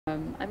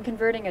I'm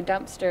converting a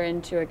dumpster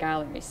into a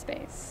gallery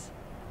space.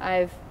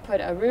 I've put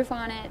a roof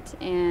on it,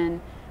 and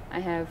I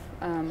have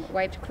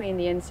wiped clean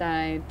the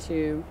inside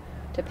to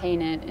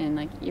paint it and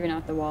like even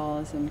out the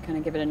walls and kind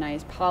of give it a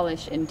nice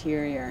polished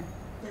interior.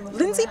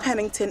 Lindsay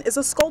Pennington is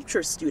a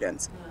sculpture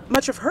student.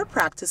 Much of her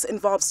practice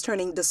involves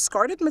turning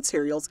discarded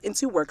materials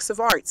into works of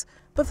art.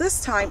 But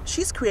this time,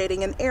 she's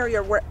creating an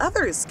area where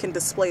others can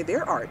display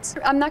their art.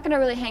 I'm not going to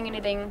really hang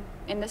anything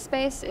in this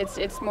space.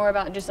 It's more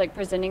about just like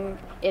presenting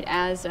it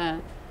as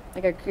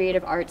like a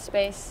creative art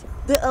space.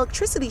 The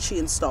electricity she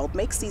installed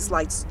makes these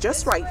lights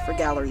just right for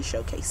gallery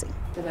showcasing.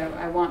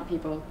 I want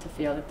people to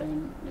feel that they're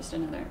in just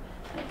another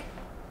like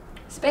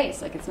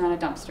space, like it's not a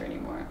dumpster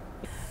anymore.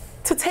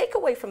 To take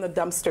away from the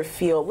dumpster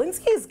feel,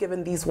 Lindsay has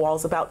given these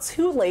walls about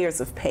 2 layers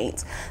of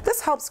paint.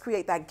 This helps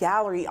create that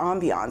gallery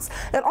ambiance.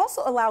 It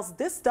also allows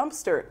this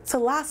dumpster to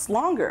last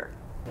longer.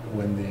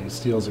 When the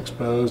steel is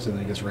exposed and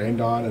it gets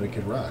rained on, it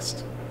could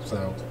rust.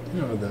 So,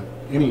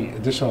 any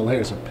additional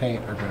layers of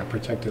paint are going to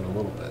protect it a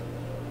little bit.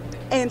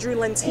 Andrew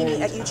Lentini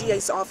at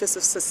UGA's Office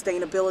of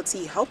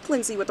Sustainability helped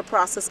Lindsay with the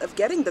process of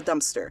getting the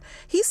dumpster.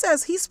 He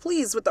says he's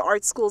pleased with the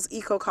art school's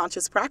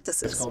eco-conscious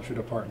practices. The sculpture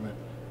department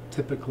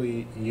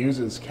typically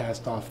uses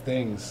cast-off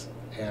things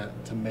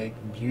to make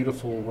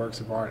beautiful works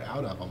of art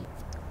out of them.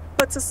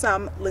 But to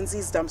some,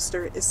 Lindsay's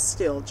dumpster is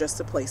still just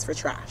a place for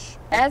trash.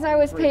 As I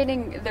was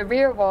painting the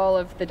rear wall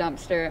of the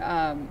dumpster,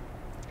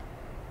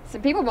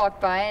 some people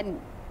walked by and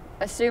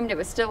assumed it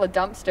was still a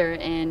dumpster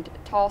and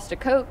tossed a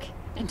Coke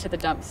into the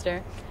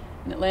dumpster,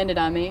 and it landed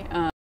on me.